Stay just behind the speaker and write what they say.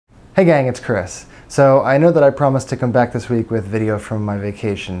Hey gang, it's Chris. So I know that I promised to come back this week with video from my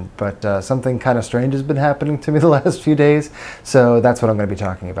vacation, but something kind of strange has been happening to me the last few days, so that's what I'm going to be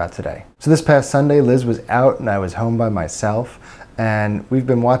talking about today. So this past Sunday, Liz was out and I was home by myself, and we've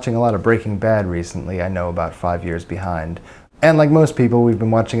been watching a lot of Breaking Bad recently. I know, about 5 years behind. And like most people, we've been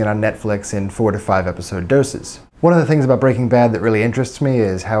watching it on Netflix in 4 to 5 episode doses. One of the things about Breaking Bad that really interests me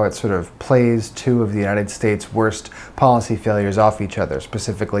is how it sort of plays two of the United States' worst policy failures off each other,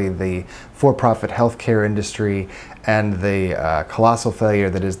 specifically the for-profit healthcare industry and the colossal failure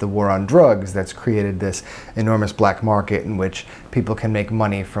that is the war on drugs that's created this enormous black market in which people can make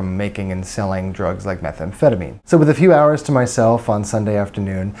money from making and selling drugs like methamphetamine. So with a few hours to myself on Sunday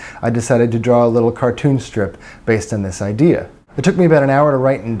afternoon, I decided to draw a little cartoon strip based on this idea. It took me about an hour to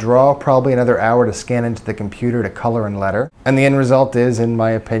write and draw, probably another hour to scan into the computer to color and letter. And the end result is, in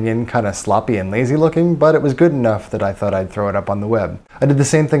my opinion, kind of sloppy and lazy looking, but it was good enough that I thought I'd throw it up on the web. I did the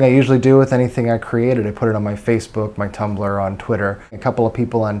same thing I usually do with anything I created. I put it on my Facebook, my Tumblr, on Twitter. A couple of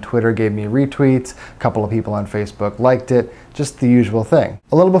people on Twitter gave me retweets, a couple of people on Facebook liked it, just the usual thing.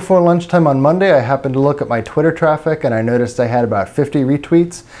 A little before lunchtime on Monday, I happened to look at my Twitter traffic and I noticed I had about 50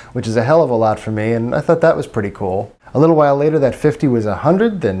 retweets, which is a hell of a lot for me, and I thought that was pretty cool. A little while later, that 50 was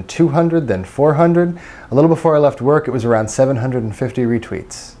 100, then 200, then 400. A little before I left work, it was around 750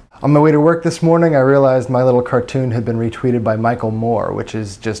 retweets. On my way to work this morning, I realized my little cartoon had been retweeted by Michael Moore, which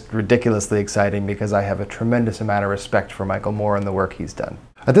is just ridiculously exciting because I have a tremendous amount of respect for Michael Moore and the work he's done.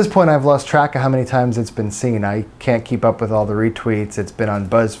 At this point, I've lost track of how many times it's been seen. I can't keep up with all the retweets. It's been on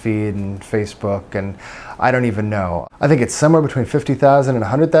BuzzFeed and Facebook, and I don't even know. I think it's somewhere between 50,000 and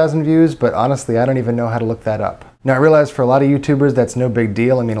 100,000 views, but honestly, I don't even know how to look that up. Now, I realize for a lot of YouTubers, that's no big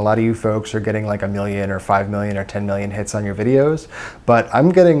deal. I mean, a lot of you folks are getting like 1 million or 5 million or 10 million hits on your videos, but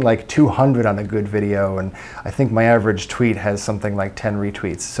I'm getting like 200 on a good video, and I think my average tweet has something like 10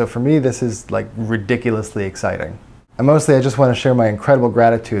 retweets. So for me, this is like ridiculously exciting. And mostly, I just want to share my incredible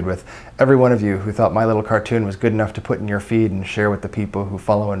gratitude with every one of you who thought my little cartoon was good enough to put in your feed and share with the people who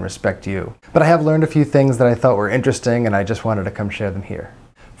follow and respect you. But I have learned a few things that I thought were interesting, and I just wanted to come share them here.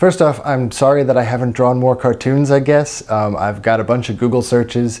 First off, I'm sorry that I haven't drawn more cartoons, I guess. I've got a bunch of Google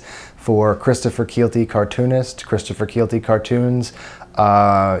searches for Christopher Keelty cartoonist, Christopher Keelty cartoons.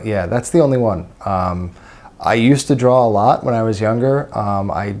 Yeah, that's the only one. I used to draw a lot when I was younger.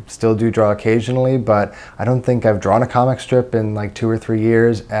 I still do draw occasionally, but I don't think I've drawn a comic strip in like 2 or 3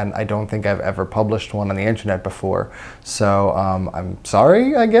 years, and I don't think I've ever published one on the internet before. So I'm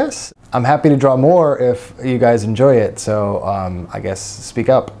sorry, I guess. I'm happy to draw more if you guys enjoy it, so I guess speak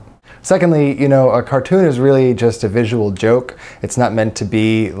up. Secondly, you know, a cartoon is really just a visual joke. It's not meant to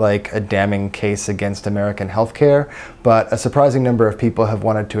be like a damning case against American healthcare, but a surprising number of people have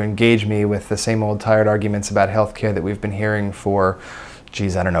wanted to engage me with the same old tired arguments about healthcare that we've been hearing for,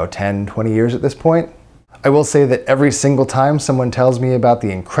 geez, I don't know, 10, 20 years at this point. I will say that every single time someone tells me about the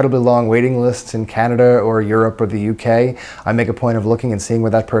incredibly long waiting lists in Canada or Europe or the UK, I make a point of looking and seeing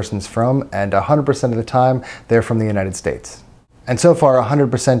where that person's from, and 100% of the time, they're from the United States. And so far,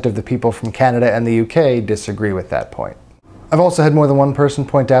 100% of the people from Canada and the UK disagree with that point. I've also had more than one person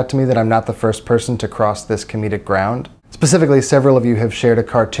point out to me that I'm not the first person to cross this comedic ground. Specifically, several of you have shared a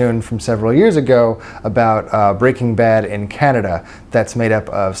cartoon from several years ago about Breaking Bad in Canada that's made up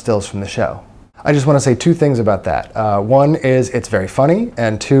of stills from the show. I just want to say 2 things about that. One is it's very funny,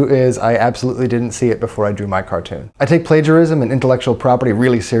 and 2 is I absolutely didn't see it before I drew my cartoon. I take plagiarism and intellectual property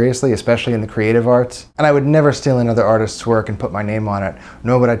really seriously, especially in the creative arts, and I would never steal another artist's work and put my name on it,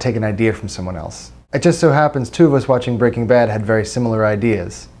 nor would I take an idea from someone else. It just so happens 2 of us watching Breaking Bad had very similar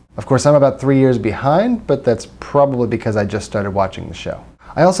ideas. Of course, I'm about 3 years behind, but that's probably because I just started watching the show.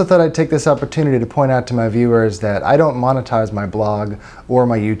 I also thought I'd take this opportunity to point out to my viewers that I don't monetize my blog or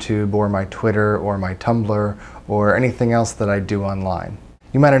my YouTube or my Twitter or my Tumblr or anything else that I do online.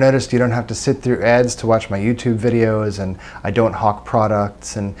 You might have noticed you don't have to sit through ads to watch my YouTube videos, and I don't hawk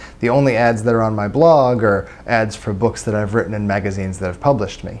products, and the only ads that are on my blog are ads for books that I've written in magazines that have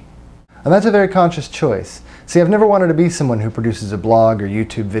published me. And that's a very conscious choice. See, I've never wanted to be someone who produces a blog or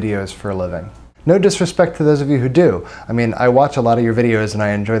YouTube videos for a living. No disrespect to those of you who do. I mean, I watch a lot of your videos and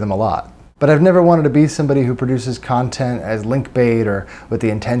I enjoy them a lot. But I've never wanted to be somebody who produces content as link bait or with the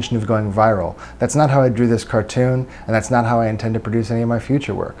intention of going viral. That's not how I drew this cartoon, and that's not how I intend to produce any of my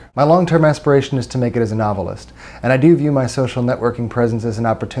future work. My long-term aspiration is to make it as a novelist, and I do view my social networking presence as an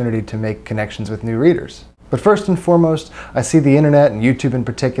opportunity to make connections with new readers. But first and foremost, I see the internet and YouTube in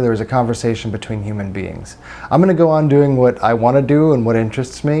particular as a conversation between human beings. I'm going to go on doing what I want to do and what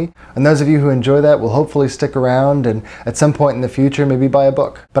interests me, and those of you who enjoy that will hopefully stick around and at some point in the future maybe buy a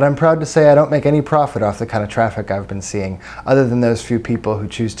book. But I'm proud to say I don't make any profit off the kind of traffic I've been seeing, other than those few people who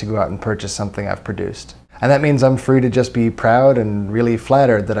choose to go out and purchase something I've produced. And that means I'm free to just be proud and really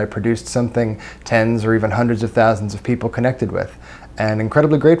flattered that I produced something tens or even hundreds of thousands of people connected with, and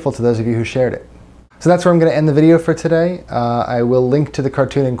incredibly grateful to those of you who shared it. So that's where I'm going to end the video for today. I will link to the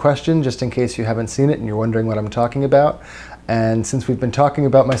cartoon in question just in case you haven't seen it and you're wondering what I'm talking about. And since we've been talking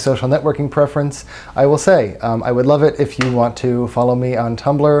about my social networking preference, I will say I would love it if you want to follow me on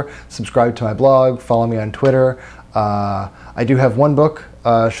Tumblr, subscribe to my blog, follow me on Twitter. I do have one book,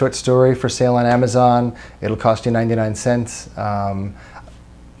 a short story, for sale on Amazon. It'll cost you 99 cents.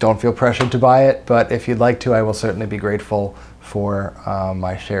 Don't feel pressured to buy it, but if you'd like to, I will certainly be grateful for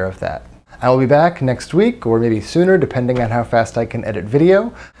my share of that. I will be back next week, or maybe sooner, depending on how fast I can edit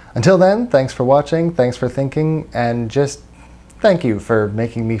video. Until then, thanks for watching, thanks for thinking, and just thank you for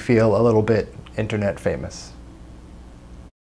making me feel a little bit internet famous.